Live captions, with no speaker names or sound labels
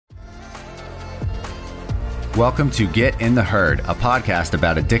Welcome to Get in the Herd, a podcast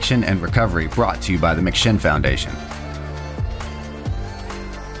about addiction and recovery brought to you by the McShin Foundation.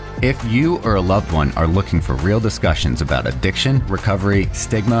 If you or a loved one are looking for real discussions about addiction, recovery,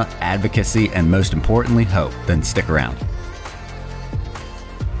 stigma, advocacy, and most importantly, hope, then stick around.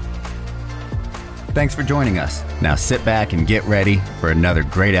 Thanks for joining us. Now sit back and get ready for another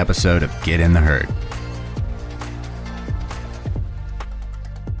great episode of Get in the Herd.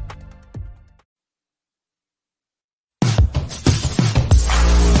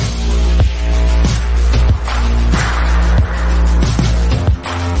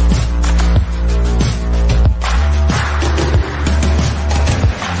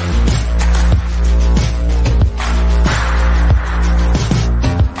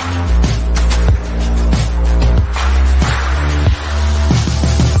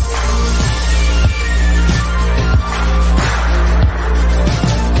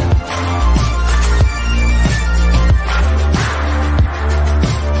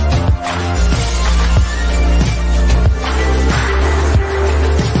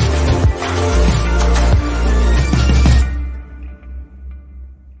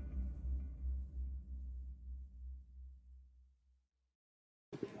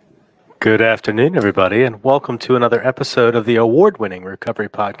 Good afternoon, everybody, and welcome to another episode of the award-winning recovery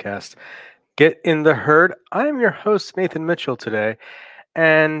podcast, Get in the Herd. I'm your host, Nathan Mitchell, today,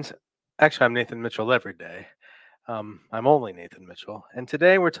 and actually, I'm Nathan Mitchell every day. I'm only Nathan Mitchell, and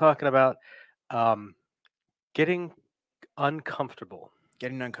today we're talking about getting uncomfortable.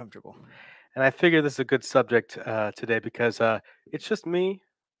 Getting uncomfortable. And I figure this is a good subject today because it's just me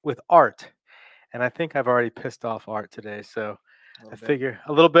with art, and I think I've already pissed off Art today, so I figure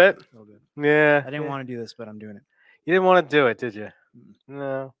a little bit. A little bit. Yeah. I didn't want to do this, but I'm doing it. You didn't want to do it, did you?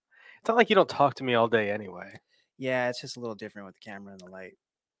 No. It's not like you don't talk to me all day anyway. Yeah, it's just a little different with the camera and the light.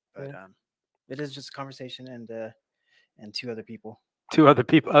 But Yeah. it is just a conversation and two other people. Two other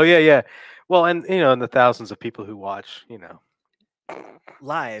people. Oh, yeah. Well, and, and the thousands of people who watch,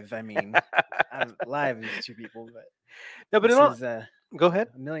 Live, I mean. Live is two people, but No, but go ahead.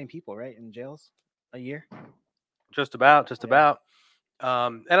 1 million people, right, in jails a year? Just about.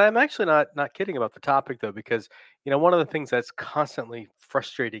 And I'm actually not kidding about the topic, though, because, one of the things that's constantly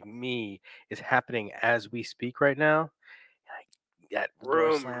frustrating me is happening as we speak right now. That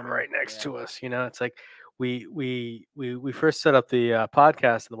room right next to us, it's like we first set up the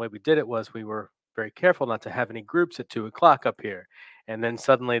podcast, and the way we did it was we were very careful not to have any groups at 2:00 up here. And then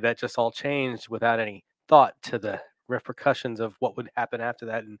suddenly that just all changed without any thought to the repercussions of what would happen after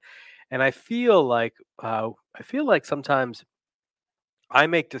that. And I feel like sometimes I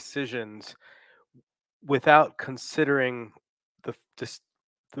make decisions without considering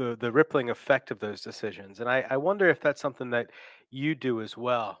the rippling effect of those decisions. And I wonder if that's something that you do as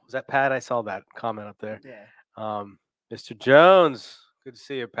well. Was that Pat? I saw that comment up there. Yeah. Mr. Jones, good to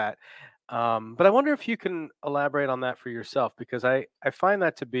see you, Pat. But I wonder if you can elaborate on that for yourself, because I find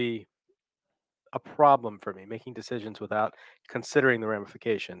that to be a problem for me, making decisions without considering the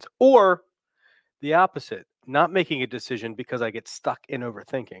ramifications, or the opposite, not making a decision because I get stuck in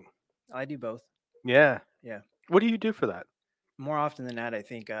overthinking. I do both. Yeah. Yeah. What do you do for that? More often than not, I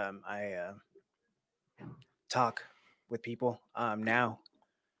think I talk with people now.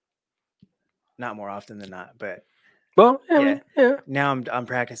 Not more often than not, but Well, yeah. Now I'm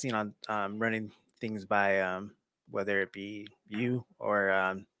practicing on running things by whether it be you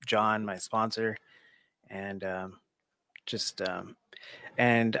or John, my sponsor, and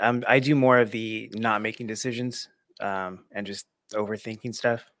I do more of the not making decisions and just overthinking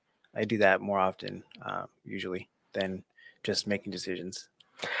stuff. I do that more often usually than just making decisions.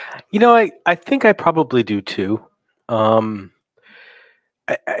 I think I probably do too. In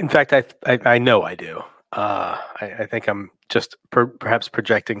fact, I know I do. I think I'm just perhaps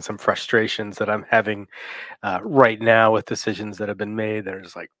projecting some frustrations that I'm having right now with decisions that have been made. They're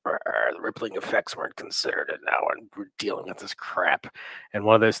just like, the rippling effects weren't considered, and now we're dealing with this crap. And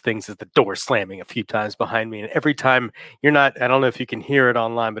one of those things is the door slamming a few times behind me. And every time I don't know if you can hear it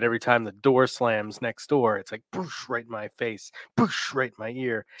online, but every time the door slams next door, it's like, boosh, right in my face, boosh, right in my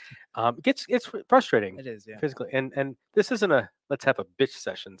ear. It's frustrating. It is, yeah. Physically. And this isn't a let's have a bitch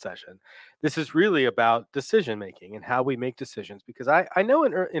session. This is really about decision making and how we make decisions, because I know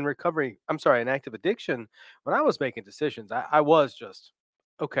in recovery, in active addiction, when I was making decisions, I was just,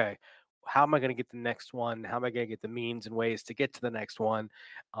 okay, how am I going to get the next one? How am I going to get the means and ways to get to the next one?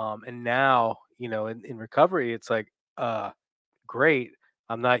 And now, in recovery, it's like, great,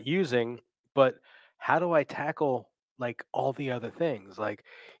 I'm not using, but how do I tackle like all the other things? Like,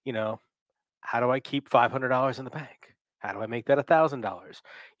 how do I keep $500 in the bank? How do I make that $1,000?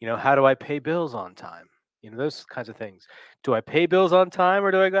 How do I pay bills on time? those kinds of things. Do I pay bills on time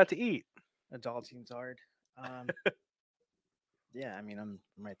or do I got to eat? Adulting's hard. Um, yeah, I mean, I'm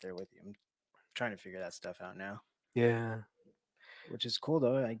right there with you. I'm trying to figure that stuff out now, Yeah. which is cool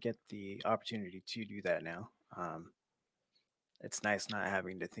though. I get the opportunity to do that now. It's nice not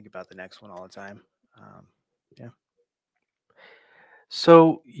having to think about the next one all the time. Yeah.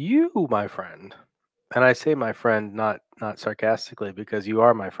 So you, my friend, and I say my friend not sarcastically because you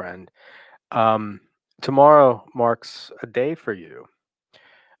are my friend. Um, Tomorrow marks a day for you.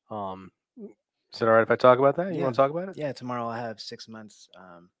 Um, is it all right if I talk about that? You Yeah. want to talk about it? Yeah. Tomorrow I'll have 6 months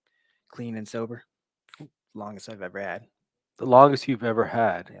clean and sober, longest I've ever had. The longest you've ever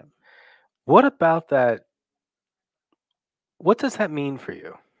had. Yeah. What about that? What does that mean for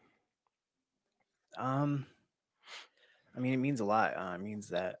you? Um, I mean, it means a lot. It means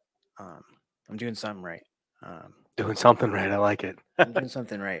that I'm doing something right. Doing something right. I like it. I'm doing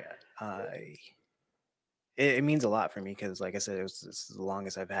something right. It means a lot for me because, like I said, this is the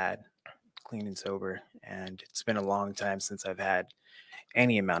longest I've had clean and sober, and it's been a long time since I've had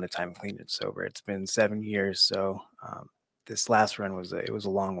any amount of time clean and sober. It's been 7 years, so this last run was a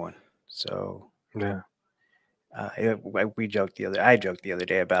long one. So Yeah. I joked the other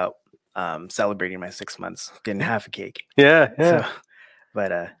day about celebrating my 6 months, getting half a cake. Yeah. Yeah. So,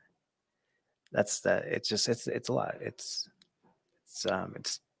 but that's it's a lot.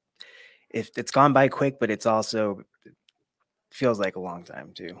 It's gone by quick, but it's also feels like a long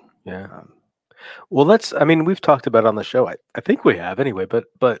time too. Yeah. Well, we've talked about it on the show. I think we have anyway, but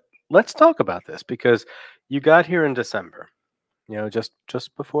let's talk about this because you got here in December, just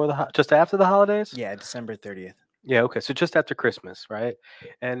before just after the holidays. Yeah, December 30th. Yeah. Okay. So just after Christmas, right?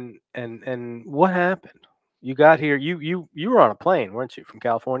 And what happened? You got here. You were on a plane, weren't you, from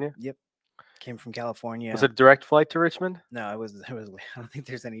California? Yep. Came from California. Was it a direct flight to Richmond? No, I don't think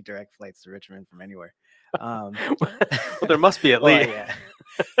there's any direct flights to Richmond from anywhere. Well, there must be at least. Yeah.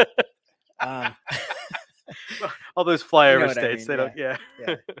 All those flyover what I states, mean, they don't. Yeah.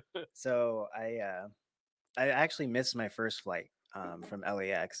 So I actually missed my first flight from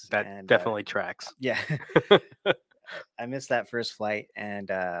LAX. That and, definitely tracks. Yeah. I missed that first flight, and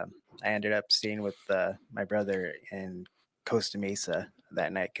I ended up staying with my brother in Costa Mesa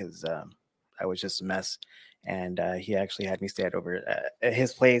that night because I was just a mess. And he actually had me stay over at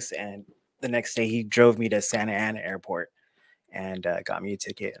his place. And the next day he drove me to Santa Ana Airport and got me a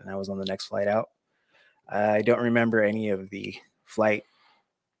ticket. And I was on the next flight out. I don't remember any of the flight.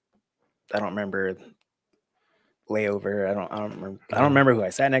 I don't remember layover. I don't remember who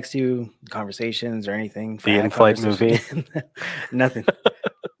I sat next to, conversations or anything. The in-flight movie. Nothing.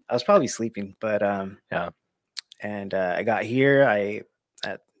 I was probably sleeping, but yeah. And I got here. I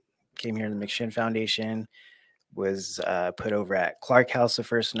came here to the McShin Foundation, was put over at Clark House the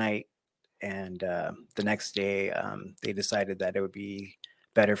first night, and the next day they decided that it would be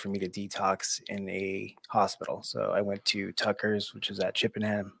better for me to detox in a hospital. So I went to Tucker's, which is at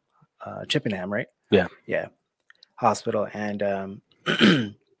Chippenham, right? Yeah. Hospital. And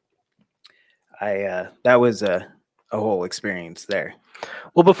that was a whole experience there.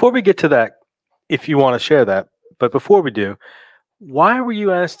 Well, before we get to that, if you want to share that, but before we do, why were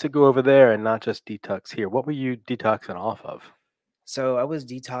you asked to go over there and not just detox here? What were you detoxing off of? So I was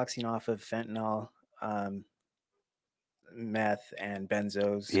detoxing off of fentanyl, meth, and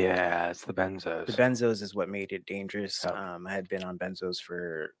benzos. Yeah, it's the benzos. The benzos is what made it dangerous. Yep. I had been on benzos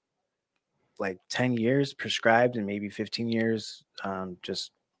for like 10 years prescribed, and maybe 15 years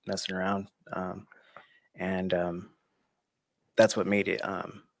just messing around. And that's what made it.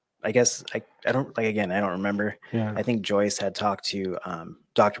 I guess I don't remember. Yeah. I think Joyce had talked to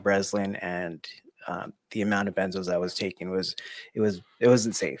Dr. Breslin, and the amount of benzos I was taking it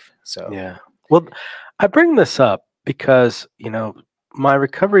wasn't safe. So yeah. Well, I bring this up because my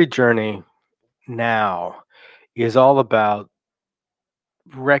recovery journey now is all about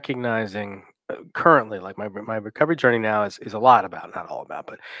recognizing currently, like my recovery journey now is a lot about, not all about,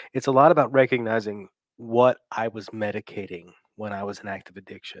 but it's a lot about recognizing what I was medicating when I was in active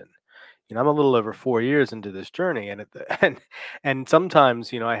addiction. I'm a little over 4 years into this journey, and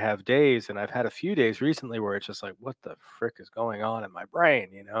sometimes I have days, and I've had a few days recently where it's just like, what the frick is going on in my brain?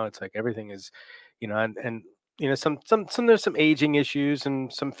 It's like everything is, and some there's some aging issues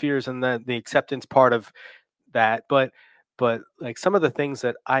and some fears, and the acceptance part of that, but like some of the things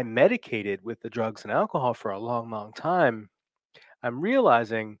that I medicated with the drugs and alcohol for a long time, I'm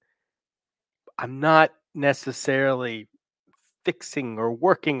realizing I'm not necessarily fixing or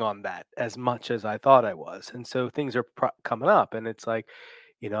working on that as much as I thought I was. And so things are coming up, and it's like,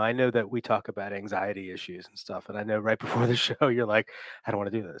 I know that we talk about anxiety issues and stuff. And I know right before the show, you're like, I don't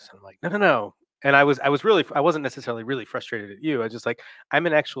want to do this. I'm like, no. And I wasn't necessarily really frustrated at you. I was just like, I'm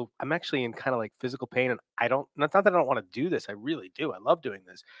actually in kind of like physical pain, and not that I don't want to do this. I really do. I love doing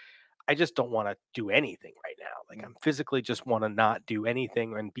this. I just don't want to do anything right now. Like, I'm physically just want to not do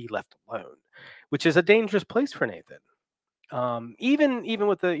anything and be left alone, which is a dangerous place for Nathan. Even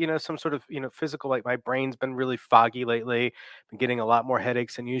with the, some sort of, physical, like my brain's been really foggy lately, been getting a lot more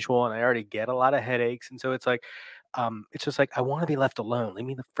headaches than usual, and I already get a lot of headaches. And so it's like, it's just like, I want to be left alone. Leave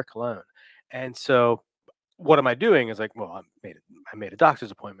me the frick alone. And so what am I doing is like, well, I made a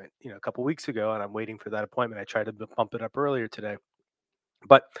doctor's appointment, a couple weeks ago, and I'm waiting for that appointment. I tried to bump it up earlier today.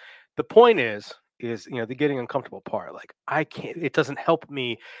 But the point is the getting uncomfortable part. Like, I can't, it doesn't help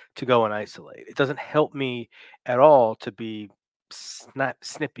me to go and isolate. It doesn't help me at all to be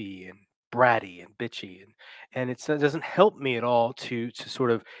snippy and bratty and bitchy, and it doesn't help me at all to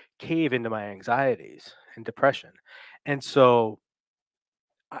sort of cave into my anxieties and depression. And so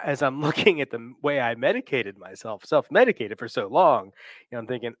as I'm looking at the way I medicated myself, self-medicated for so long, I'm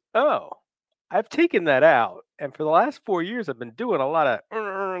thinking, oh, I've taken that out. And for the last 4 years, I've been doing a lot of,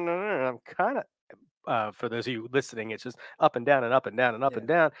 I'm kind of, for those of you listening, it's just up and down and up and down and up and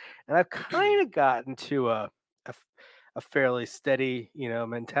down. And I've kind of gotten to a fairly steady,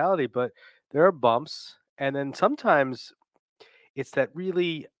 mentality, but there are bumps. And then sometimes it's that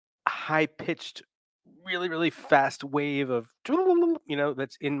really high pitched, really, really fast wave of,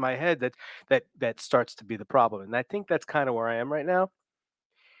 that's in my head that starts to be the problem. And I think that's kind of where I am right now.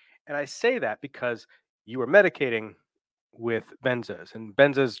 And I say that because you were medicating with benzos, and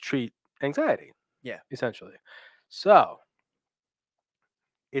benzos treat anxiety. Yeah. Essentially. So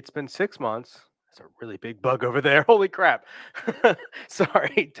it's been 6 months. That's a really big bug over there. Holy crap.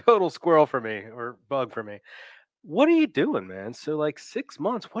 Sorry. Total squirrel for me, or bug for me. What are you doing, man? So like 6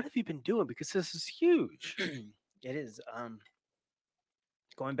 months, what have you been doing? Because this is huge. It is.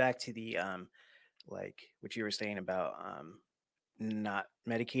 Going back to the like what you were saying about not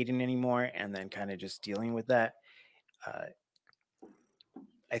medicating anymore, and then kind of just dealing with that.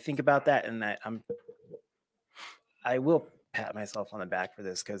 I think about that, and that I will pat myself on the back for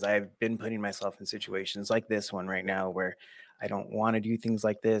this, because I've been putting myself in situations like this one right now where I don't want to do things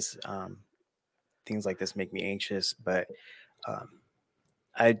like this. Things like this make me anxious, but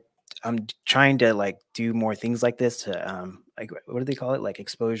I'm trying to like do more things like this to like, what do they call it? Like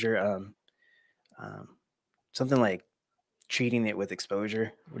exposure, something like treating it with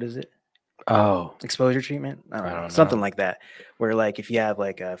exposure. What is it? Oh, Exposure treatment? I don't know. Something like that, where like if you have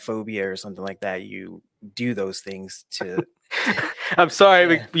like a phobia or something like that, you do those things to. I'm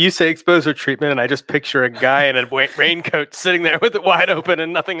sorry, you say exposure treatment, and I just picture a guy in a raincoat sitting there with it wide open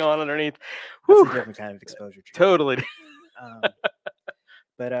and nothing on underneath. That's a different kind of exposure treatment. Totally.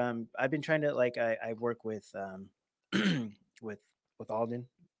 But I've been trying to, like, I work with with Alden,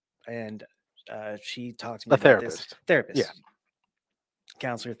 and she talked to me A about therapist. Therapist. Yeah.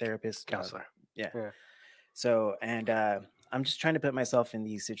 Counselor, therapist. Counselor. Yeah. So, and I'm just trying to put myself in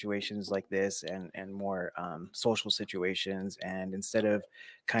these situations like this, and more social situations, and instead of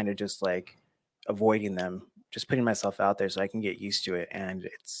kind of just like avoiding them, just putting myself out there so I can get used to it. And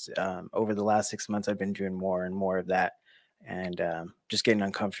it's over the last 6 months, I've been doing more and more of that, and just getting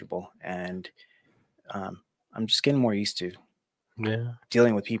uncomfortable, and I'm just getting more used to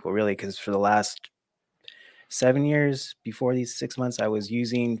dealing with people, really, because for the last 7 years before these 6 months, I was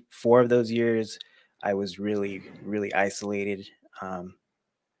using. 4 of those years I was really, really isolated,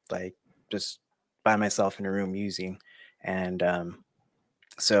 like just by myself in a room using. And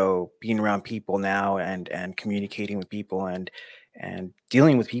so being around people now, and communicating with people, and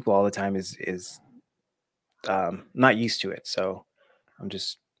dealing with people all the time is not used to it. So I'm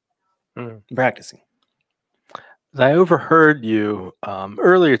just practicing. I overheard you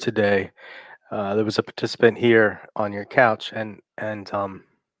earlier today. There was a participant here on your couch, and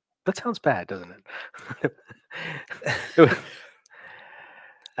that sounds bad, doesn't it?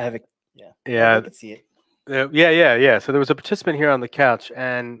 I have a I can see it. Yeah. So there was a participant here on the couch,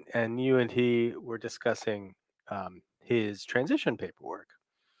 and you and he were discussing his transition paperwork.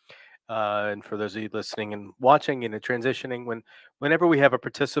 And for those of you listening and watching, transitioning, whenever we have a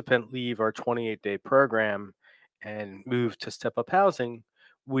participant leave our 28-day program and move to Step Up Housing,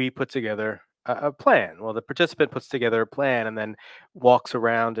 we put together a plan. Well, the participant puts together a plan and then walks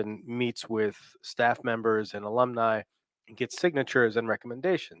around and meets with staff members and alumni and gets signatures and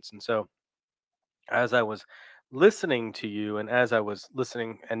recommendations. And so as I was listening to you, and as I was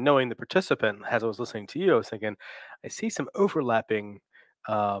listening and knowing the participant, as I was listening to you, I was thinking, I see some overlapping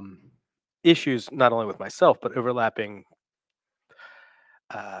issues, not only with myself, but overlapping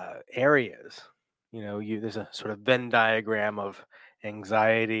areas. There's a sort of Venn diagram of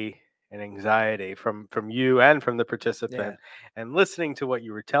anxiety and anxiety from you and from the participant, and listening to what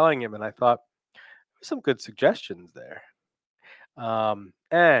you were telling him. And I thought, there's some good suggestions there.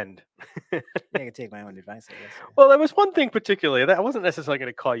 And I could take my own advice, I guess. well, there was one thing particularly that I wasn't necessarily going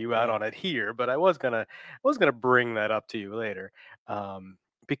to call you out on it here, but I was gonna bring that up to you later,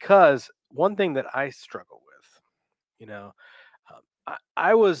 because one thing that I struggle with, you know,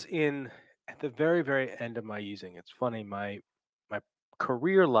 I was in at the very very end of my using. It's funny, my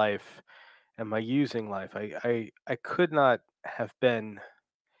career life and my using life. I could not have been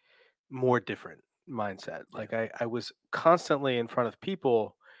more different mindset. Like I was constantly in front of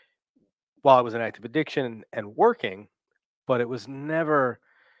people while I was in active addiction and working, but it was never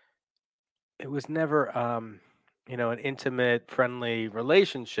an intimate, friendly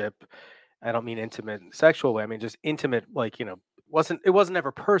relationship. I don't mean intimate in a sexual way. I mean just intimate, like, it wasn't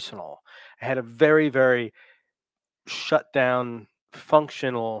ever personal. I had a very, very shut down,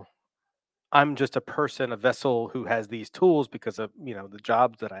 functional. I'm just a person, a vessel who has these tools because of, the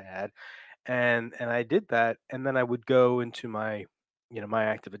jobs that I had. And I did that, and then I would go into my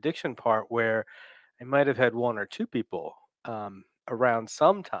active addiction part where I might have had one or two people around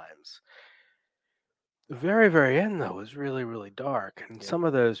sometimes. The very, very end though was really, really dark. And some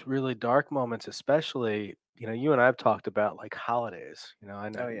of those really dark moments, especially, you and I have talked about like holidays. I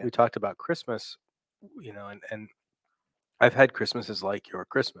know we talked about Christmas, and I've had Christmases like your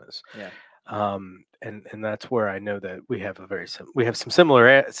Christmas. And that's where I know that we have some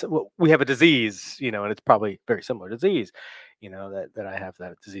similar, we have a disease, and it's probably very similar disease, that I have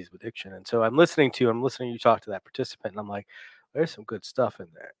that disease of addiction. And so I'm listening to you talk to that participant, and I'm like, there's some good stuff in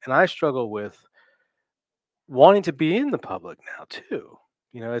there. And I struggle with wanting to be in the public now too.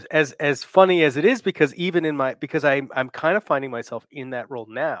 As funny as it is, because even because I'm kind of finding myself in that role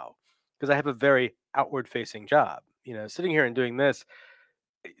now, because I have a very outward facing job. Sitting here and doing this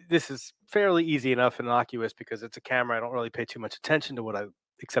is fairly easy enough and innocuous because it's a camera. I don't really pay too much attention to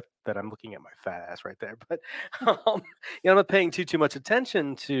except that I'm looking at my fat ass right there. But I'm not paying too much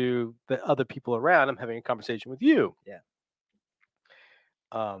attention to the other people around. I'm having a conversation with you.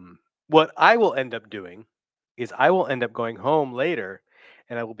 What I will end up doing is I will end up going home later,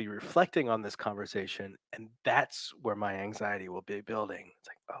 and I will be reflecting on this conversation, and that's where my anxiety will be building. It's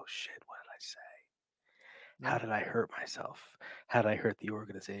like, oh shit, what did I say? How did I hurt myself? How did I hurt the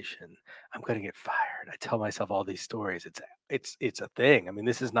organization? I'm going to get fired. I tell myself all these stories. It's a thing. I mean,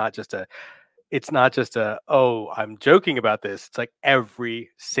 this is not just it's not just oh, I'm joking about this. It's like every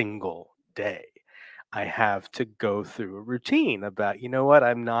single day I have to go through a routine about, what,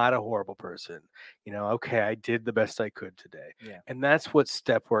 I'm not a horrible person. Okay, I did the best I could today. And that's what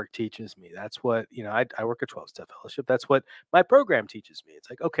step work teaches me. That's what, I work a 12-step fellowship. That's what my program teaches me. It's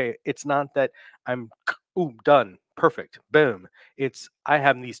like, okay, it's not that I'm done, perfect, boom. It's I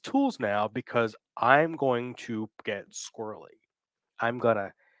have these tools now because I'm going to get squirrely. I'm going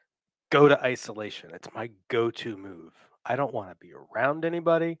to go to isolation. It's my go-to move. I don't want to be around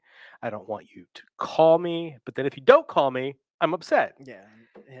anybody. I don't want you to call me. But then if you don't call me, I'm upset.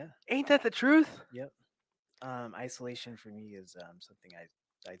 Yeah. Ain't that the truth? Yep. Isolation for me is something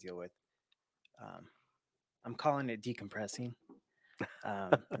I deal with. I'm calling it decompressing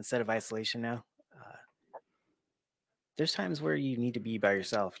instead of isolation now. There's times where you need to be by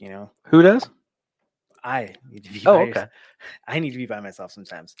yourself, Who does? I need to be I need to be by myself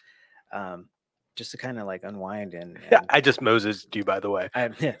sometimes. Just to kind of like unwind and I just Moses'd you, by the way.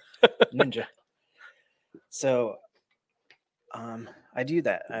 Ninja. So I do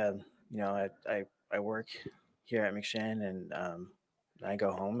that. I work here at McShann, and I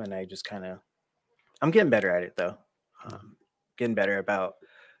go home and I just I'm getting better at it though. Getting better about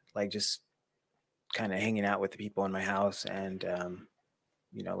like just kind of hanging out with the people in my house, and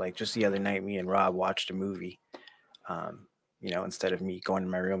like just the other night, me and Rob watched a movie. Instead of me going to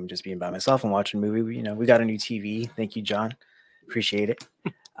my room and just being by myself and watching a movie, we got a new TV. Thank you, John. Appreciate it.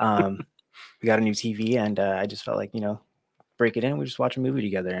 We got a new TV, and I just felt like, break it in. We just watch a movie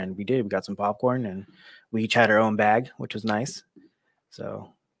together, and we did. We got some popcorn, and we each had our own bag, which was nice.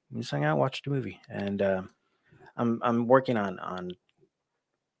 So we just hung out, watched a movie, and I'm working on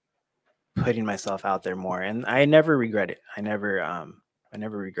putting myself out there more, and I never regret it. I never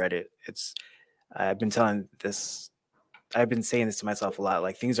regret it. I've been saying this to myself a lot.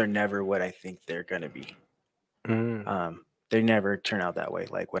 Like, things are never what I think they're gonna be. They never turn out that way,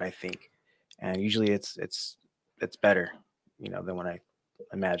 like what I think, and usually it's better, than what I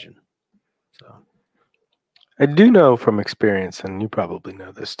imagine. So I do know from experience, and you probably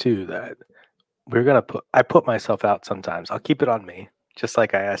know this too, that I put myself out sometimes. I'll keep it on me. just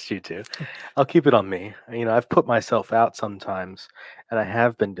like I asked you to. I'll keep it on me. I've put myself out sometimes, and I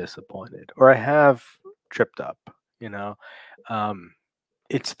have been disappointed, or I have tripped up. You know, um,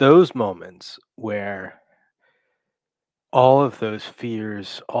 it's those moments where all of those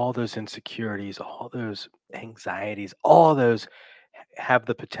fears, all those insecurities, all those anxieties, all those have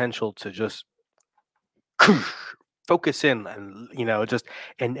the potential to just focus in and just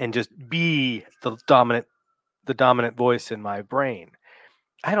and just be the dominant voice in my brain.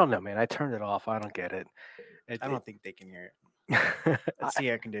 I don't know, man. I turned it off. I don't get it. I don't think they can hear it. I- That's the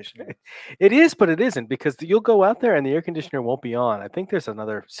air conditioner. it is, but it isn't, because you'll go out there and the air conditioner won't be on. I think there's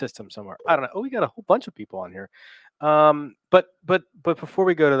another system somewhere. I don't know. Oh, we got a whole bunch of people on here. But before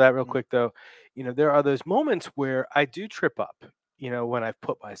we go to that real quick though, there are those moments where I do trip up, when I've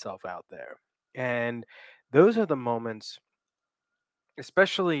put myself out there. And those are the moments,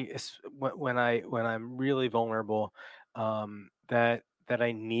 especially when I'm really vulnerable, that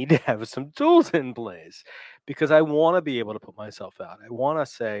I need to have some tools in place, because I want to be able to put myself out. I want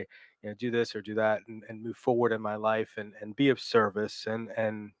to say, do this or do that, and move forward in my life, and be of service,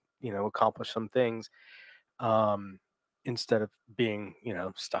 and accomplish some things, um, instead of being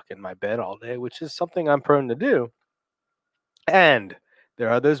stuck in my bed all day, which is something I'm prone to do. And there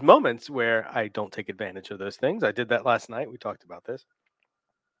are those moments where I don't take advantage of those things. I did that last night. We talked about this.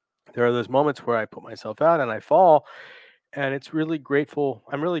 There are those moments where I put myself out and I fall, and it's really grateful.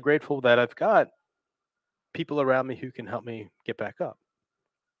 I'm really grateful that I've got people around me who can help me get back up.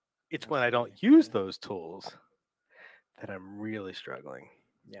 It's when I don't Absolutely. use Yeah. those tools that I'm really struggling.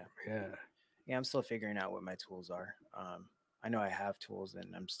 Yeah. Yeah. Yeah, I'm still figuring out what my tools are. I know I have tools,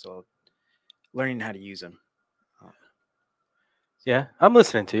 and I'm still learning how to use them. Yeah. I'm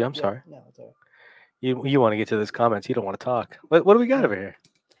listening to you. I'm sorry. Yeah, that's all right. You want to get to those comments. You don't want to talk. What do we got over here?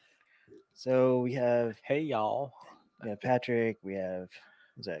 So we have Hey, y'all. Patrick. We have,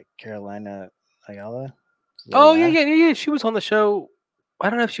 was that Carolina Ayala? Oh, Zola? yeah. She was on the show. I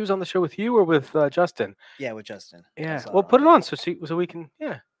don't know if she was on the show with you or with Justin. Yeah, with Justin. I Yeah. saw Well, her put it there. on so we can.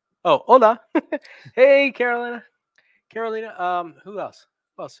 Yeah. Oh, hola. Hey, Carolina. Who else?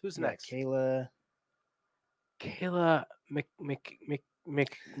 Who's We got next? Kayla. Kayla Mc.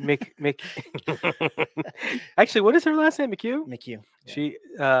 Actually, what is her last name? McHugh. McHugh. Yeah. She.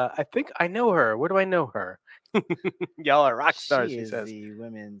 I think I know her. Where do I know her? Y'all are rock stars. She She is says. the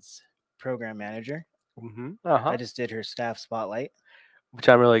women's program manager. Mm-hmm. I just did her staff spotlight. Which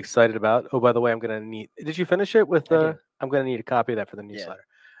I'm really excited about. Oh, by the way, I'm gonna need. Did you finish it with? I did. I'm gonna need a copy of that for the Yeah. newsletter.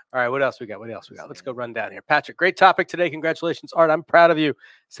 All right, what else we got? Let's go run down here. Patrick, great topic today. Congratulations, Art. I'm proud of you.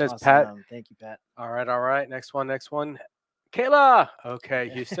 Says Pat. Awesome. Thank you, Pat. All right. Next one. Kayla. Okay,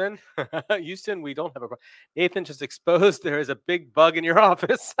 Houston. Houston, we don't have a problem. Nathan just exposed there is a big bug in your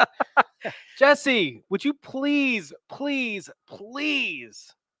office. Jesse, would you please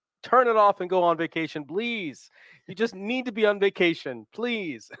turn it off and go on vacation, please? You just need to be on vacation,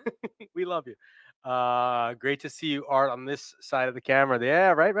 please. We love you. Great to see you, Art, on this side of the camera. Yeah,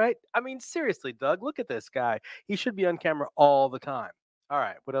 right. I mean, seriously, Doug, look at this guy. He should be on camera all the time. All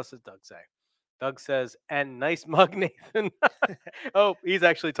right, what else does Doug say? Doug says, and nice mug, Nathan. Oh, he's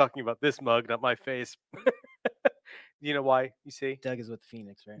actually talking about this mug, not my face. You know why? You see? Doug is with the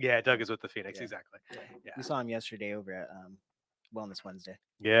Phoenix, right? Yeah, Doug is with the Phoenix. Yeah. Exactly. Yeah. We saw him yesterday over at Wellness Wednesday.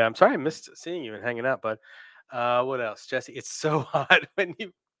 Yeah, I'm sorry I missed seeing you and hanging out, bud. What else? Jesse, it's so hot when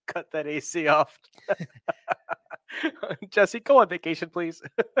you cut that AC off. Jesse, go on vacation, please.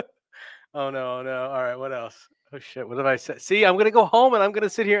 Oh, no. All right, what else? Oh, shit. What have I said? See, I'm going to go home and I'm going to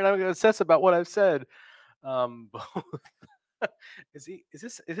sit here and I'm going to obsess about what I've said. Is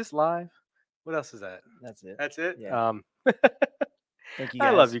this live? What else is that? That's it. That's it? Yeah. Thank you I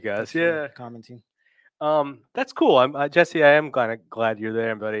guys. love you guys. Thanks for Yeah. commenting. That's cool. I'm Jesse. I am kind of glad you're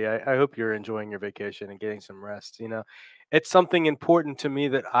there, buddy. I hope you're enjoying your vacation and getting some rest. It's something important to me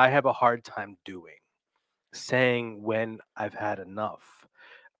that I have a hard time doing, saying when I've had enough.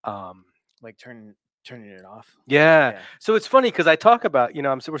 Like turning it off. Yeah. So it's funny because I talk about,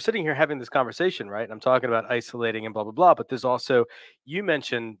 we're sitting here having this conversation, right? And I'm talking about isolating and blah, blah, blah. But there's also, you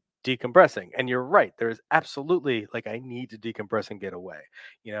mentioned decompressing, and you're right. There is absolutely, like, I need to decompress and get away,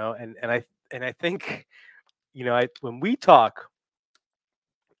 and I think, when we talk,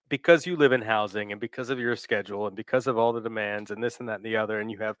 because you live in housing and because of your schedule and because of all the demands and this and that and the other, and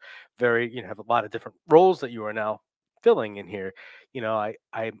you have have a lot of different roles that you are now filling in here,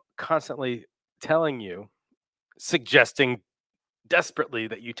 I'm constantly telling you, suggesting desperately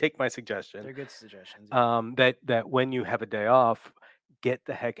that you take my suggestion. They're good suggestions. That when you have a day off, get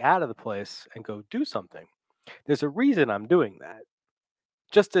the heck out of the place and go do something. There's a reason I'm doing that.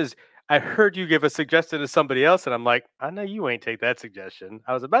 Just as I heard you give a suggestion to somebody else, and I'm like, I know you ain't take that suggestion.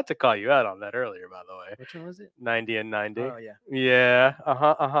 I was about to call you out on that earlier, by the way. Which one was it? 90 and 90. Oh yeah, Yeah.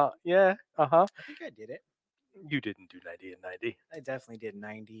 Yeah. I think I did it. You didn't do 90 and 90. I definitely did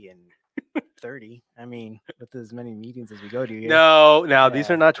 90 and 30. I mean, with as many meetings as we go to here. No, now these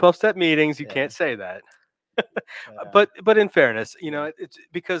Yeah. are not 12-step meetings. You Yeah. can't say that. But, But in fairness, you yeah. know, it's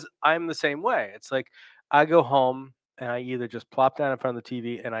because I'm the same way. It's like I go home and I either just plop down in front of the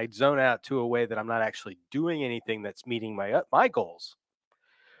TV and I zone out to a way that I'm not actually doing anything that's meeting my goals,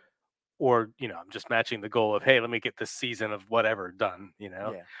 or I'm just matching the goal of, hey, let me get this season of whatever done,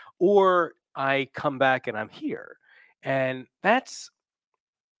 Yeah. or I come back and I'm here, and that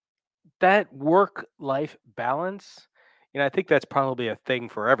work life balance. I think that's probably a thing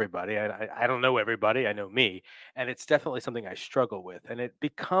for everybody. I don't know everybody. I know me. And it's definitely something I struggle with. And it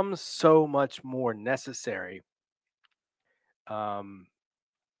becomes so much more necessary um,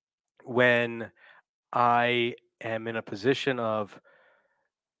 when I am in a position of,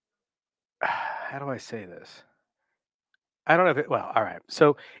 how do I say this? I don't know if it, well, all right.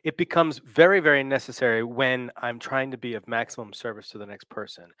 So it becomes very, very necessary when I'm trying to be of maximum service to the next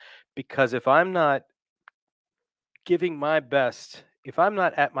person. Because if I'm not giving my best, if I'm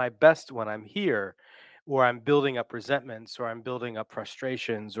not at my best when I'm here, or I'm building up resentments, or I'm building up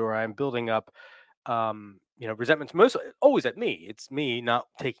frustrations, or I'm building up, resentments, most always at me. It's me not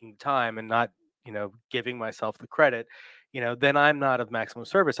taking time and not, giving myself the credit. Then I'm not of maximum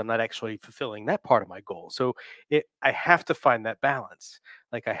service. I'm not actually fulfilling that part of my goal. So I have to find that balance.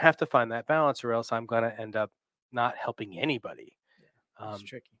 Like I have to find that balance, or else I'm going to end up not helping anybody. It's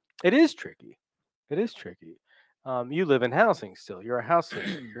tricky. It is tricky. It is tricky. You live in housing still. You're a house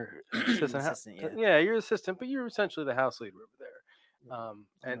leader. You're Assistant, yeah. yeah, you're assistant, but you're essentially the house leader over there.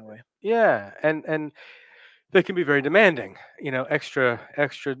 In And a way. yeah, and they can be very demanding. Extra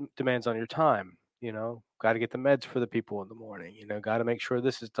demands on your time. Got to get the meds for the people in the morning. Got to make sure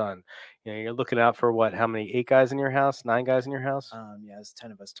this is done. You're looking out for what? How many? 8 guys in your house? 9 guys in your house? Yeah, it's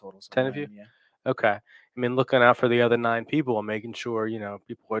 10 of us total. So 10 of you? 9, yeah. Okay. I mean, looking out for the other 9 people and making sure,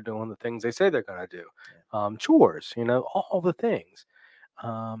 people are doing the things they say they're going to do. Chores, all the things.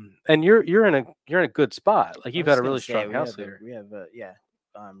 And you're in a good spot. Like you've had a really strong house leader.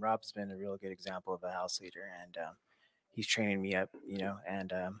 Rob's been a real good example of a house leader, and he's training me up,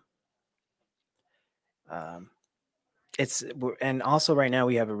 and and also right now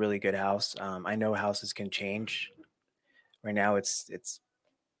we have a really good house. I know houses can change. Right now it's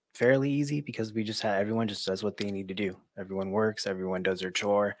fairly easy because we just have everyone just does what they need to do. Everyone works, everyone does their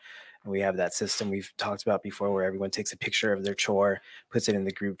chore. And we have that system we've talked about before where everyone takes a picture of their chore, puts it in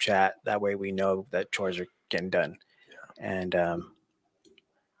the group chat. That way we know that chores are getting done. Yeah. And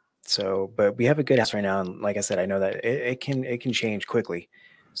but we have a good house right now. And like I said, I know that it can change quickly.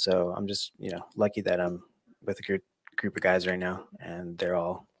 So I'm just, lucky that I'm with a good group of guys right now. And they're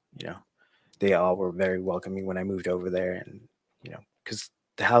all, they all were very welcoming when I moved over there. And, because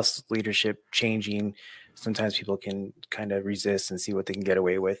the house leadership changing, sometimes people can kind of resist and see what they can get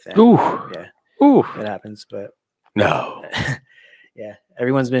away with. And, it happens, but no. Yeah,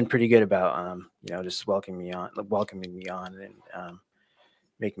 everyone's been pretty good about just welcoming me on and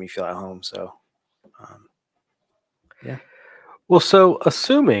making me feel at home. So yeah. Well, so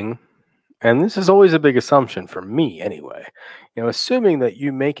assuming, and this is always a big assumption for me anyway, assuming that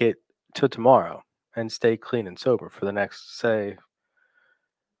you make it to tomorrow and stay clean and sober for the next, say,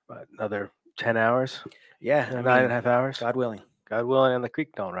 another 10 hours? Yeah. 9.5 hours? God willing. God willing, and the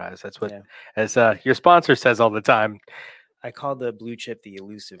creek don't rise. That's what, as your sponsor says all the time. I call the blue chip the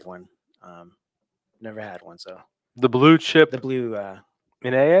elusive one. Never had one, so. The blue chip? The blue.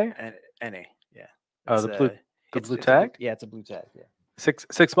 In AA? NA, yeah. Oh, the blue tag? It's a blue tag, yeah.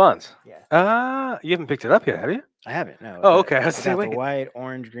 6 months? Yeah. You haven't picked it up yet, have you? I haven't, no. Oh, okay. I got the white,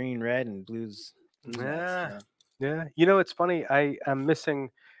 orange, green, red, and blues. Yeah. It's funny. I am missing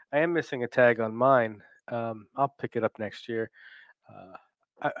a tag on mine. I'll pick it up next year.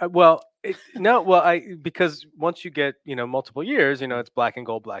 Because once you get, multiple years, it's black and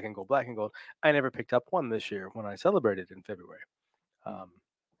gold, black and gold, black and gold. I never picked up one this year when I celebrated in February.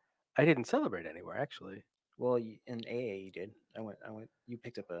 I didn't celebrate anywhere, actually. Well, in AA you did. I went. You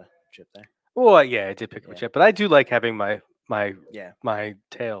picked up a chip there. Well, yeah, I did pick up a chip, but I do like having my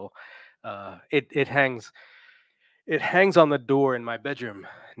tail. It hangs on the door in my bedroom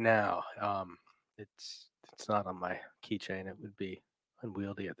now. It's not on my keychain. It would be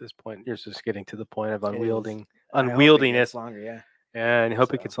unwieldy at this point. You're just getting to the point of unwieldiness. Longer, yeah. Yeah, and I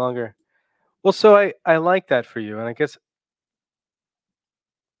hope it gets longer. Well, so I like that for you, and I guess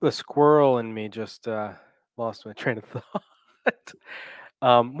the squirrel in me just lost my train of thought.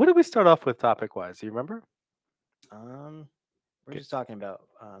 What did we start off with topic wise? Do you remember? We're just talking about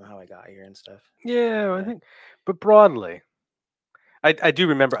how I got here and stuff. Yeah, I Yeah. think, but broadly, I do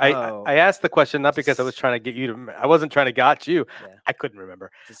remember. Oh, I asked the question not because I was trying to get you to. I wasn't trying to got you. yeah, I couldn't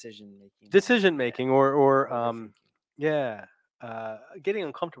remember decision making, or overthinking. yeah, getting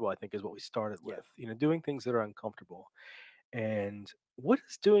uncomfortable. I think is what we started Yeah. with. You know, doing things that are uncomfortable. And what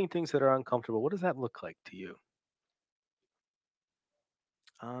is doing things that are uncomfortable? What does that look like to you?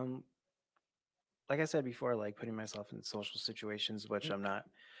 Like I said before, like putting myself in social situations, which I'm not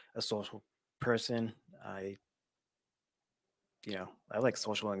a social person. I like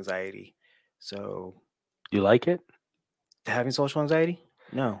social anxiety. So You like it? having social anxiety?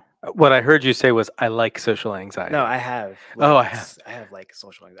 No. What I heard you say was, I like social anxiety. No, I have. Oh, I have. I have like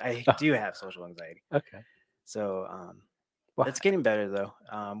social anxiety. Oh. I do have social anxiety. Okay. So Well, it's getting better though.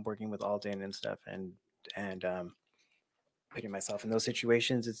 Working with Alden and stuff, and putting myself in those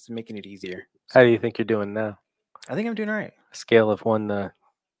situations, it's making it easier. how do you think you're doing now? I think I'm doing all right. A scale of 1 to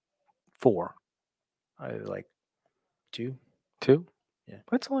 4. I like 2. 2? Yeah.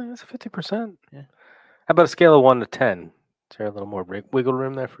 That's 50%. Yeah. How about a scale of 1 to 10? Is there a little more wiggle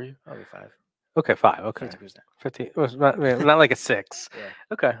room there for you? Probably 5. Okay, 5. Okay. 50%. 50. It was not like a 6. Yeah.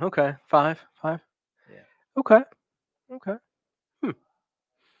 Okay. 5. Yeah. Okay.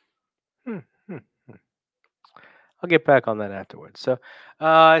 I'll get back on that afterwards. So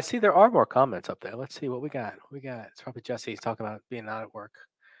I see there are more comments up there. Let's see what we got. It's probably Jesse. He's talking about being out at work.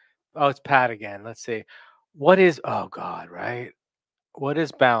 Oh, it's Pat again. Let's see. Oh God, right? What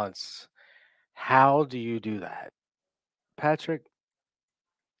is balance? How do you do that? Patrick.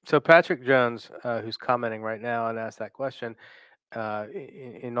 So Patrick Jones, who's commenting right now and asked that question,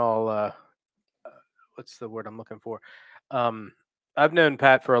 in all, what's the word I'm looking for? I've known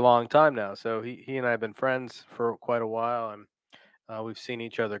Pat for a long time now, so he and I have been friends for quite a while, and we've seen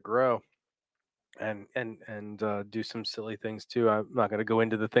each other grow and do some silly things too. I'm not going to go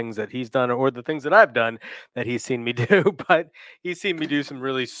into the things that he's done or the things that I've done that he's seen me do, but he's seen me do some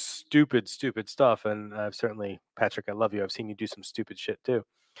really stupid stuff. And I've certainly, Patrick, I love you. I've seen you do some stupid shit too.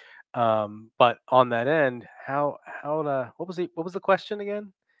 But on that end, what was the question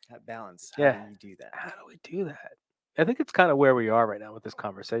again? That balance. Yeah. How do you do that? How do we do that? I think it's kind of where we are right now with this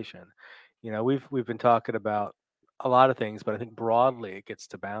conversation. You know, we've been talking about a lot of things, but I think broadly it gets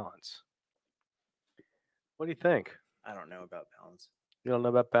to balance. What do you think? I don't know about balance. You don't know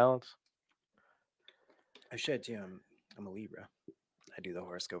about balance? I should too. I'm a Libra. I do the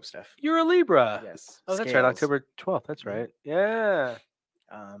horoscope stuff. You're a Libra. Yes. Oh, that's right. October 12th. That's right. Yeah.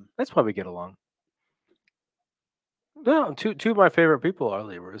 That's why we get along. No, two of my favorite people are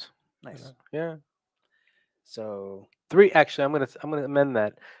Libras. Nice. Yeah. So 3. Actually, I'm gonna amend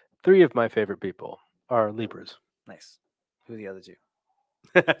that. 3 of my favorite people are Libras. Nice. Who are the other 2?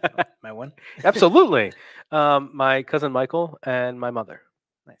 My one? Absolutely. My cousin Michael and my mother.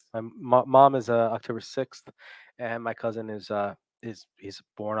 Nice. My mom is October 6th, and my cousin is he's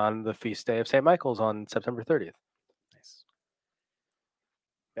born on the feast day of St. Michael's on September 30th. Nice.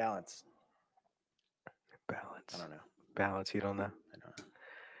 Balance. I don't know. Balance. You don't know. I don't know.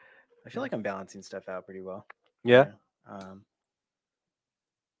 I feel like I'm balancing stuff out pretty well. Yeah.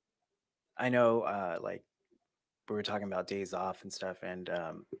 I know, like we were talking about days off and stuff, and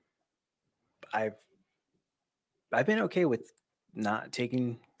I've been okay with not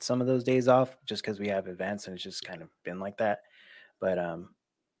taking some of those days off just because we have events, and it's just kind of been like that. But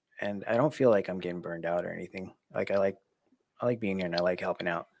and I don't feel like I'm getting burned out or anything. Like I like being here and I like helping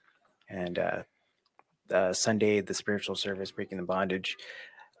out. And Sunday, the spiritual service, breaking the bondage.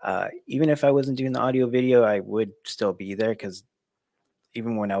 Even if I wasn't doing the audio video, I would still be there because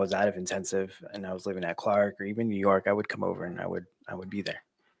even when I was out of intensive and I was living at Clark or even New York, I would come over and I would be there.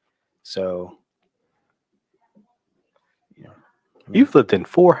 So, you know, you've lived in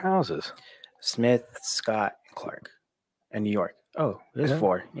 4 houses: Smith, Scott, and Clark, and New York. Oh, there's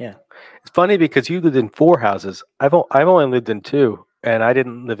 4. Yeah. It's funny because you lived in 4 houses. I've only lived in 2, and I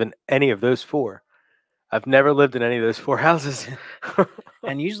didn't live in any of those 4. I've never lived in any of those 4 houses.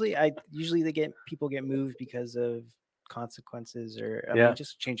 And usually people get moved because of consequences or I mean,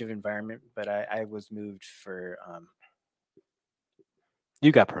 just change of environment. But I was moved for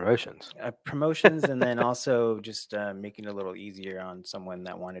you got promotions. Promotions, and then also just making it a little easier on someone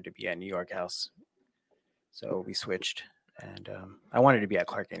that wanted to be at New York House. So we switched, and I wanted to be at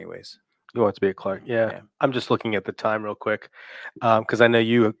Clark anyways. You want to be at Clark? Yeah. I'm just looking at the time real quick because I know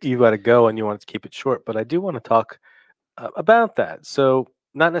you got to go and you wanted to keep it short, but I do want to talk about that. So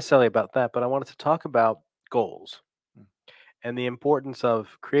not necessarily about that, but I wanted to talk about goals and the importance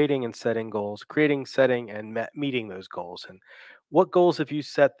of creating and setting goals, setting and meeting those goals. And what goals have you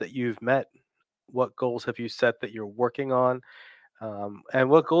set that you've met? What goals have you set that you're working on? And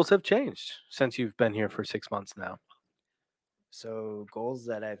what goals have changed since you've been here for 6 months now? So goals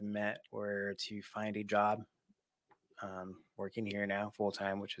that I've met were to find a job, working here now full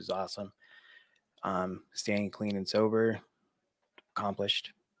time, which is awesome. Staying clean and sober,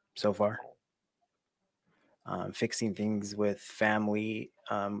 accomplished so far. Fixing things with family,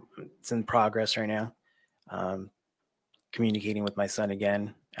 it's in progress right now. Um, Communicating with my son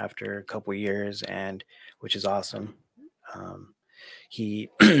again after a couple of years, and which is awesome. He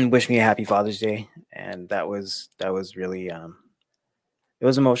wished me a happy Father's Day, and that was really it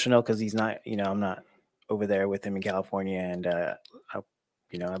was emotional because he's not, I'm not over there with him in California, and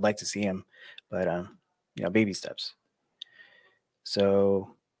I'd like to see him, but baby steps.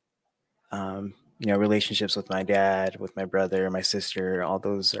 So relationships with my dad, with my brother, my sister, all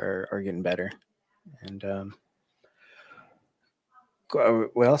those are getting better. And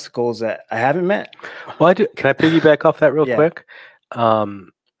what else? Goals that I haven't met? Well, I do. Can I piggyback off that real Yeah. quick?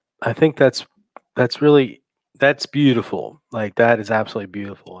 I think that's beautiful. Like, that is absolutely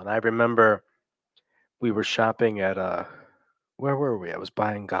beautiful. And I remember we were shopping at where were we? I was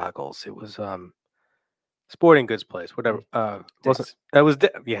buying goggles. It was sporting goods place, whatever. Wasn't Dick's. that was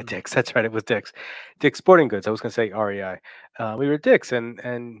yeah, Dick's. That's right. It was Dick's. Dick's Sporting Goods. I was gonna say REI. We were at Dick's,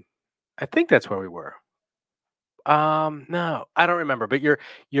 and I think that's where we were. No, I don't remember. But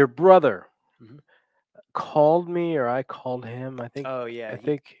your brother Mhm. called me, or I called him. I think. Oh yeah, I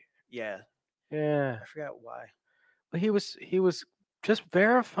think. yeah. Yeah. I forgot why. But he was just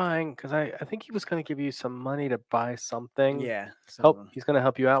verifying, because I think he was going to give you some money to buy something. Yeah. He's going to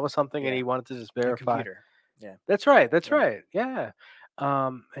help you out with something, and Yeah. he wanted to just A verify. computer. Yeah. That's right. That's Yeah. right. Yeah.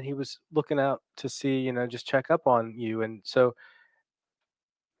 And he was looking out to see, just check up on you. And so,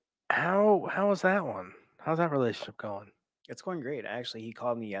 how was that one? How's that relationship going? It's going great. Actually, he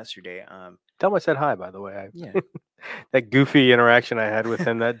called me yesterday. Tell him I said hi, by the way. Yeah. That goofy interaction I had with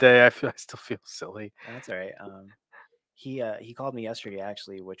him that day, I still feel silly. That's all right. He called me yesterday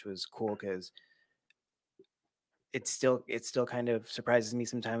actually, which was cool because it still kind of surprises me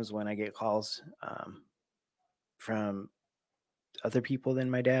sometimes when I get calls from other people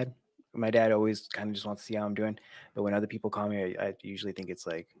than my dad. My dad always kind of just wants to see how I'm doing, but when other people call me, I usually think it's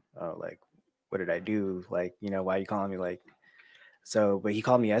like, oh, like, what did I do? Like, why are you calling me? Like, so, but he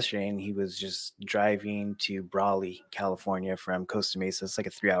called me yesterday and he was just driving to Brawley, California from Costa Mesa. It's like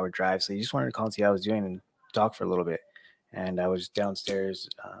a 3-hour drive. So he just wanted to call and see how I was doing and talk for a little bit. And I was downstairs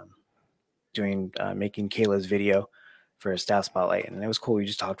making Kayla's video for a staff spotlight. And it was cool. We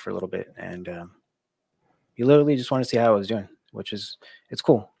just talked for a little bit. And he literally just wanted to see how I was doing, it's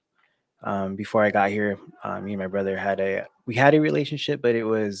cool. Before I got here, me and my brother had a relationship, but it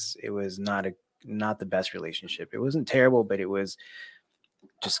was not the best relationship. It wasn't terrible, but it was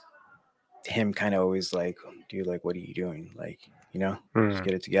just him kind of always like, dude, like, what are you doing? Like, just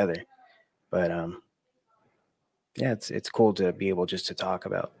get it together. But yeah, it's cool to be able just to talk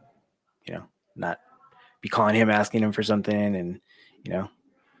about, not be calling him, asking him for something. And,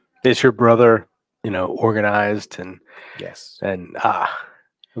 Is your brother, organized and yes. and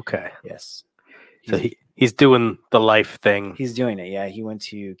okay. Yes. So he's doing the life thing. He's doing it. Yeah. He went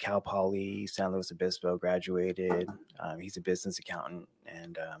to Cal Poly, San Luis Obispo, graduated. He's a business accountant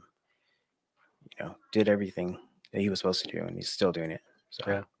and, did everything that he was supposed to do, and he's still doing it. So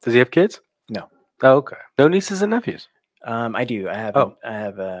yeah. Does he have kids? No. Oh, okay. No nieces and nephews? I do. I have,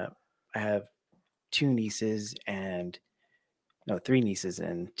 I have 2 nieces and 3 nieces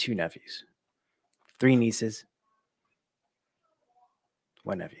and 2 nephews. 3 nieces,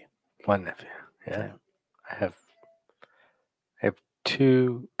 1 nephew. 1 nephew. Yeah. I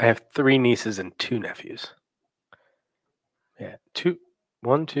have 3 nieces and 2 nephews. Yeah. 2,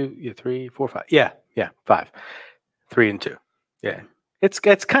 1, 2, 3, 4, 5. Yeah. 5. 3 and 2. Yeah. It's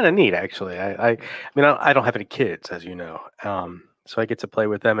kind of neat, actually. I mean, I don't have any kids, as you know. So I get to play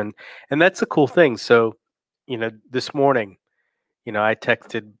with them, and that's a cool thing. So, this morning, I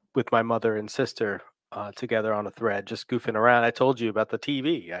texted with my mother and sister together on a thread, just goofing around. I told you about the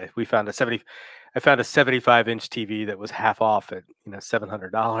TV. I found a 75-inch TV that was half off at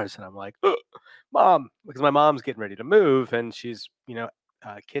 $700, and I'm like, "Ugh, Mom," because my mom's getting ready to move, and she's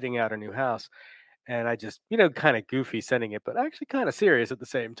kitting out her new house, and I just kind of goofy sending it, but actually kind of serious at the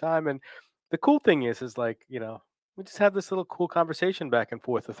same time. And the cool thing is like we just have this little cool conversation back and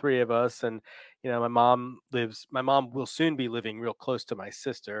forth, the 3 of us, and my mom will soon be living real close to my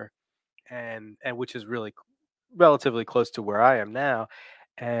sister, and which is really relatively close to where I am now.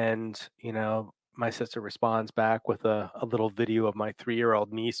 And my sister responds back with a little video of my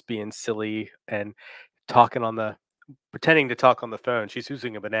 3-year-old niece being silly and talking on the pretending to talk on the phone. She's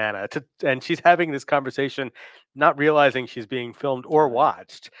using a banana and she's having this conversation, not realizing she's being filmed or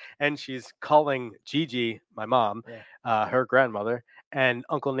watched. And she's calling Gigi, my mom, her grandmother, and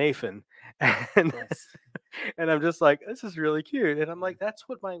Uncle Nathan. And and I'm just like, this is really cute. And I'm like, that's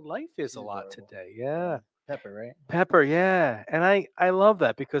what my life is a lot today. Yeah. Pepper, right? Pepper, yeah. And I love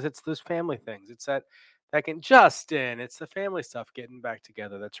that because it's those family things. It's that can Justin, it's the family stuff getting back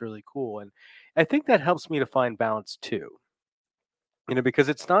together. That's really cool. And I think that helps me to find balance too. Because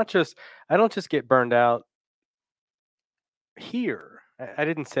it's not just I don't just get burned out here. I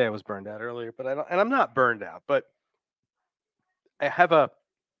didn't say I was burned out earlier, but I don't, and I'm not burned out, but I have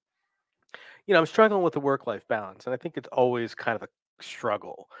I'm struggling with the work-life balance, and I think it's always kind of a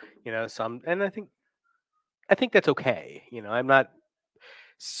struggle, and I think that's okay. I'm not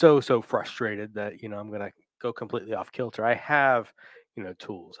so frustrated that I'm going to go completely off kilter. I have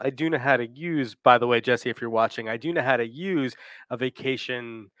tools. I do know how to use, by the way, Jesse, if you're watching, I do know how to use a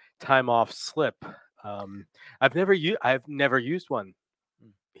vacation time off slip. I've never used one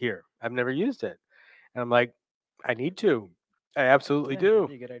here. I've never used it. And I'm like, I need to. I absolutely do. That'd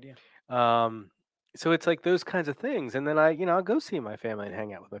be a good idea. So it's like those kinds of things. And then I'll go see my family and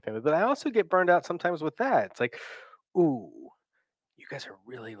hang out with my family. But I also get burned out sometimes with that. It's like, ooh, you guys are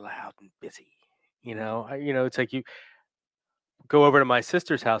really loud and busy. It's like you go over to my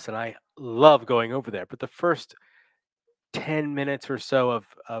sister's house and I love going over there. But the first 10 minutes or so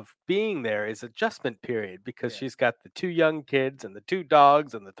of being there is adjustment period because she's got the 2 young kids and the 2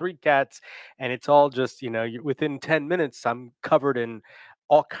 dogs and the 3 cats. And it's all just, within 10 minutes, I'm covered in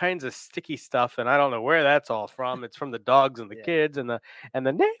all kinds of sticky stuff. And I don't know where that's all from. It's from the dogs and the kids and the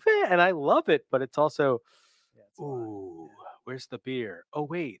Nathan. And I love it. But it's also, ooh, where's the beer? Oh,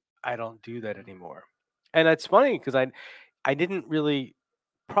 wait, I don't do that anymore. And it's funny because I didn't really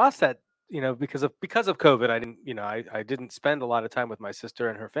process, because of COVID. I didn't, I didn't spend a lot of time with my sister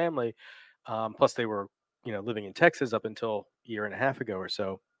and her family. Plus, they were, living in Texas up until a year and a half ago or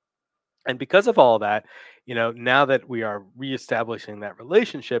so. And because of all that, now that we are reestablishing that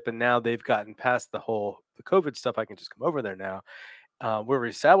relationship, and now they've gotten past the COVID stuff, I can just come over there now. We're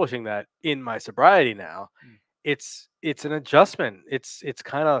reestablishing that in my sobriety now. It's an adjustment. It's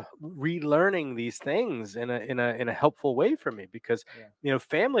kind of relearning these things in a helpful way for me because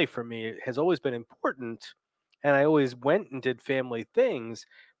family for me has always been important, and I always went and did family things.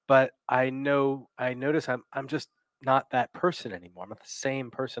 But I notice I'm just not that person anymore. I'm not the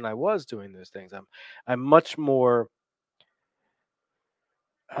same person I was doing those things. I'm much more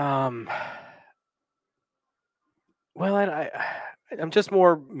well, I'm just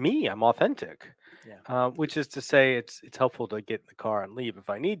more me. I'm authentic. Which is to say, it's helpful to get in the car and leave if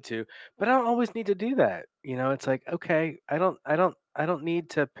I need to, but I don't always need to do that. It's like, okay, I don't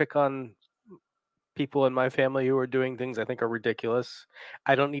need to pick on people in my family who are doing things I think are ridiculous.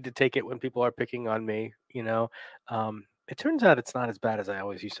 I don't need to take it when people are picking on me. It turns out it's not as bad as I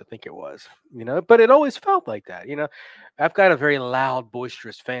always used to think it was. But it always felt like that. I've got a very loud,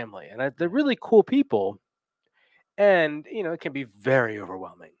 boisterous family, and they're really cool people, and it can be very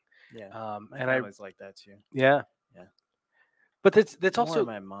overwhelming. And I was like that too. Yeah. But that's More also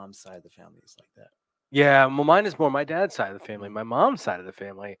my mom's side of the family is like that. Yeah, well, mine is more my dad's side of the family. My mom's side of the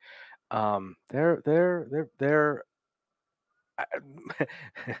family, they're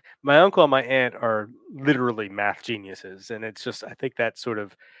my uncle and my aunt are literally math geniuses, and it's just I think that sort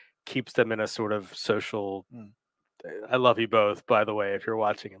of keeps them in a sort of social. I love you both, by the way, if you're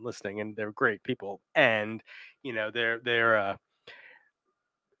watching and listening, and they're great people, and they're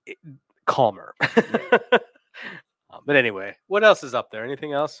calmer. But anyway, what else is up there?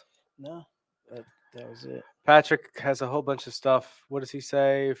 Anything else? No, that was it. Patrick has a whole bunch of stuff. What does he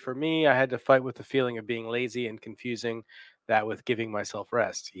say? For me, I had to fight with the feeling of being lazy and confusing that with giving myself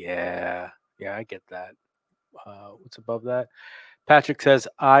rest. Yeah, I get that. What's above that? Patrick says,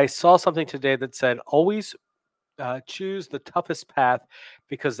 I saw something today that said, always choose the toughest path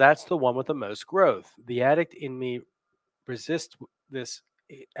because that's the one with the most growth. The addict in me resists this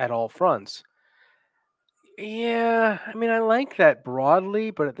at all fronts. Yeah, I mean, I like that broadly,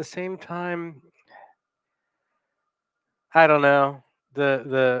 but at the same time, I don't know.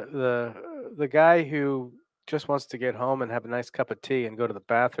 The guy who just wants to get home and have a nice cup of tea and go to the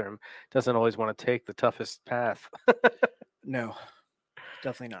bathroom doesn't always want to take the toughest path. No,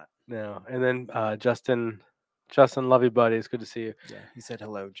 definitely not. No. And then Justin, love you, buddy. It's good to see you. Yeah, he said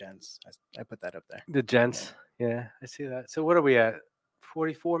hello, gents. I put that up there. The gents. Yeah, I see that. So what are we at?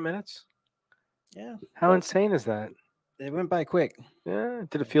 44 minutes? Yeah. How insane is that? It went by quick. Yeah.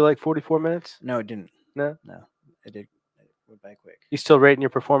 Did it feel like 44 minutes? No, it didn't. No? No, it did. It went by quick. You still rating your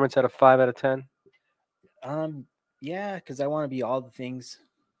performance out of 5 out of 10? Yeah, because I want to be all the things.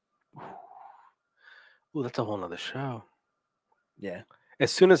 Ooh, that's a whole nother show. Yeah.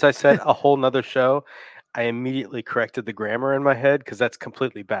 As soon as I said a whole nother show, I immediately corrected the grammar in my head because that's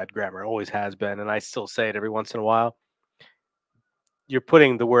completely bad grammar. It always has been, and I still say it every once in a while. You're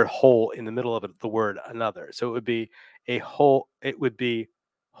putting the word whole in the middle of it, the word another. So it would be a whole, it would be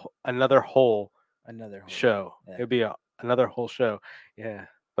another whole Another whole show. Yeah. It would be another whole show. Yeah.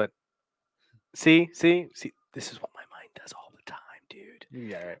 But see, this is what my mind does all the time, dude.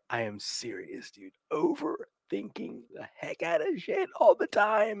 Yeah, right. I am serious, dude. Overthinking the heck out of shit all the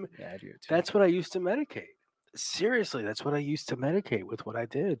time. Yeah, I do too. That's what I used to medicate. Seriously, that's what I used to medicate with what I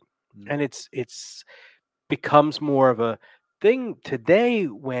did. And it's becomes more of a thing today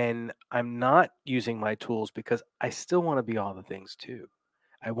when I'm not using my tools because I still want to be all the things too.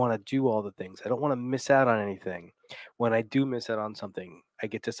 I want to do all the things. I don't want to miss out on anything. When I do miss out on something, I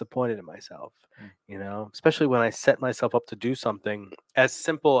get disappointed in myself, especially when I set myself up to do something as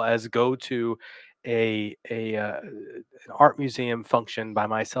simple as go to an art museum function by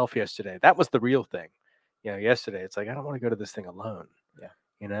myself yesterday. That was the real thing. Yesterday it's like I don't want to go to this thing alone.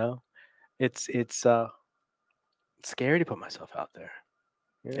 Yeah. It's scary to put myself out there.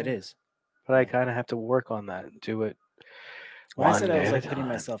 It is. But I kind of have to work on that and do it. When I said I was like putting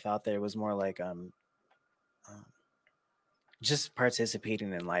myself out there, it was more like just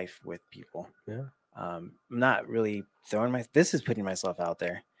participating in life with people. Yeah. I'm not really this is putting myself out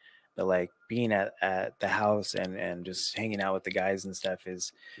there, but like being at the house and just hanging out with the guys and stuff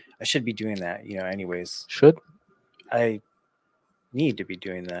I should be doing that, anyways. Should I need to be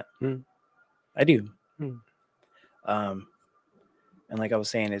doing that? I do. And like I was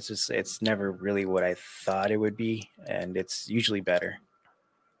saying, it's never really what I thought it would be, and it's usually better.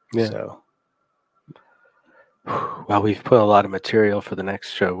 Yeah. So, well, we've put a lot of material for the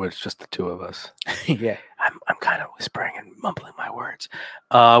next show where it's just the two of us. Yeah. I'm kind of whispering and mumbling my words.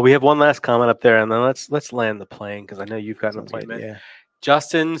 We have one last comment up there, and then let's land the plane because I know you've got an appointment. Yeah.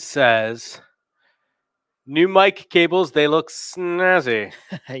 Justin says, "New mic cables, they look snazzy."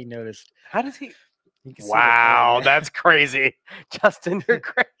 I noticed. How does he? Wow, that's crazy. Justin, you're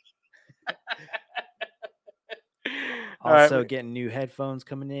great. Also getting new headphones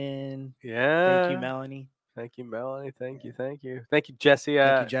coming in. Yeah. Thank you, Melanie. Thank you, Melanie. Thank you. Thank you, Jesse.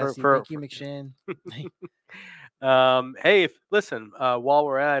 Thank you, Jesse. Thank you, McShane. Hey, listen, while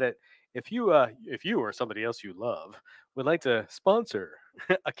we're at it, if you or somebody else you love would like to sponsor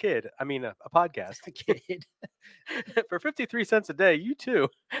a podcast, a kid for 53 cents a day, you too.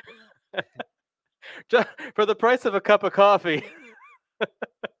 Just for the price of a cup of coffee.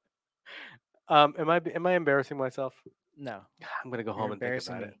 Am I embarrassing myself? No. I'm gonna go home and think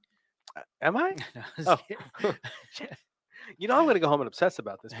about it. Me. Am I? No, I'm gonna go home and obsess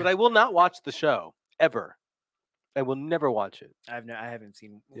about this, but I will not watch the show ever. I will never watch it. I haven't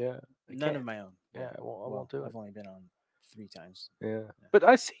seen. Yeah. None of my own. Yeah. I won't do it. I've only been on 3 times. Yeah. But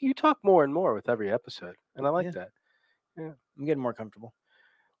I see you talk more and more with every episode, and I like that. Yeah. I'm getting more comfortable.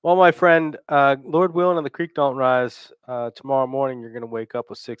 Well, my friend, Lord willing and the creek don't rise, tomorrow morning you're going to wake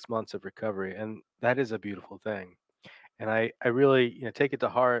up with 6 months of recovery, and that is a beautiful thing. And I really take it to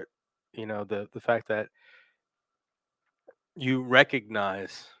heart, the fact that you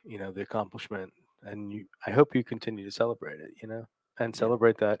recognize the accomplishment, and I hope you continue to celebrate it, and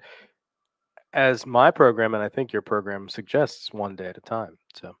celebrate that as my program, and I think your program suggests, one day at a time.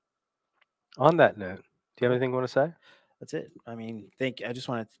 So on that note, do you have anything you want to say? That's it. I mean, I just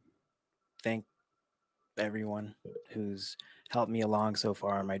want to thank everyone who's helped me along so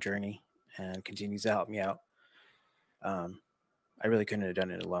far on my journey and continues to help me out. I really couldn't have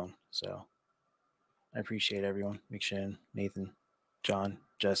done it alone. So I appreciate everyone. McShane, Nathan, John,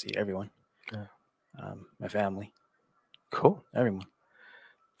 Jesse, everyone. Yeah. My family. Cool. Everyone.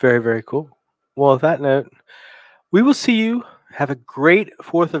 Very, very cool. Well, with that note, we will see you. Have a great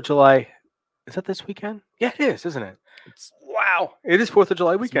 4th of July. Is that this weekend? Yeah, it is, isn't it? Wow. It is 4th of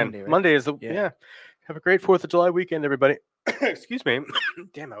July weekend. Monday, right? Monday is yeah. Have a great 4th of July weekend, everybody. Excuse me.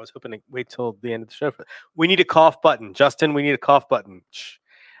 Damn, I was hoping to wait till the end of the show. We need a cough button. Justin, we need a cough button.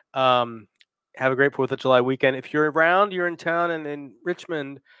 Have a great 4th of July weekend. If you're around, you're in town and in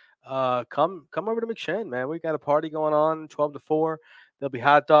Richmond, come over to McShane, man. We got a party going on 12 to 4. There'll be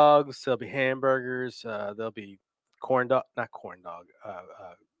hot dogs. There'll be hamburgers. There'll be cornhole.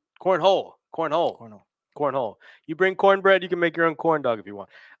 You bring cornbread, you can make your own corn dog if you want.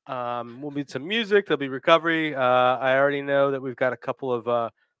 We'll be some music. There'll be recovery. I already know that we've got a couple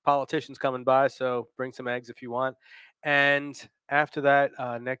of politicians coming by, so bring some eggs if you want. And after that,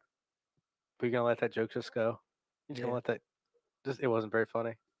 next, we're gonna let that joke just go. You're gonna let that. It wasn't very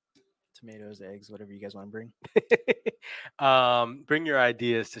funny. tomatoes, eggs, whatever you guys want to bring. Bring your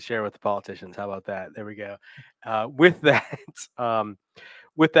ideas to share with the politicians. How about that? There we go. With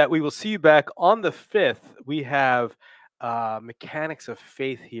that, we will see you back on the 5th. We have Mechanics of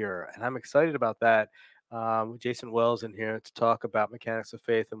Faith here, and I'm excited about that. Jason Wells in here to talk about Mechanics of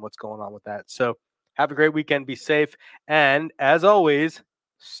Faith and what's going on with that. So have a great weekend. Be safe. And as always,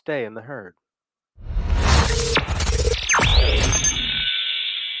 stay in the herd.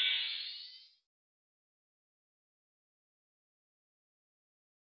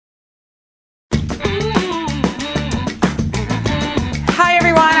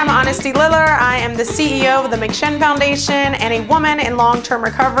 Honesty Liller. I am the CEO of the McShin Foundation and a woman in long-term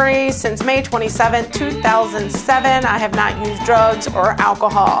recovery. Since May 27, 2007, I have not used drugs or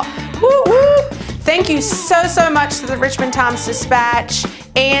alcohol. Woo woo! Thank you so much to the Richmond Times-Dispatch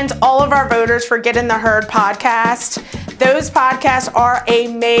and all of our voters for Get in the Herd podcast. Those podcasts are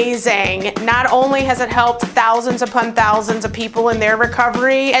amazing. Not only has it helped thousands upon thousands of people in their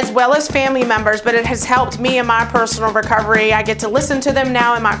recovery, as well as family members, but it has helped me in my personal recovery. I get to listen to them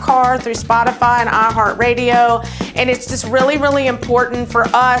now in my car through Spotify and iHeartRadio. And it's just really important for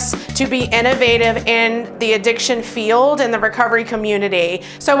us to be innovative in the addiction field and the recovery community.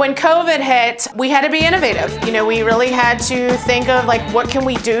 So when COVID hit, we had to be innovative. You know, we really had to think of like, what can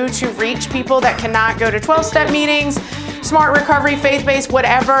we do to reach people that cannot go to 12-step meetings, Smart Recovery, faith-based,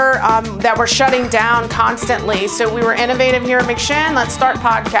 whatever, that we're shutting down constantly. So we were innovative here at McShin. Let's start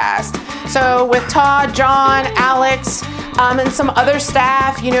podcast. So with Todd, John, Alex, and some other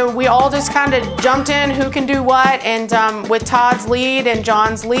staff, you know, we all just kind of jumped in who can do what. And with Todd's lead and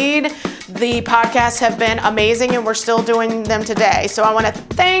John's lead, the podcasts have been amazing and we're still doing them today. So I want to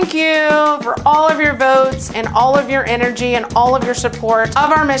thank you for all of your votes and all of your energy and all of your support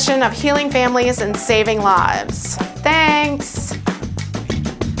of our mission of healing families and saving lives. Thanks.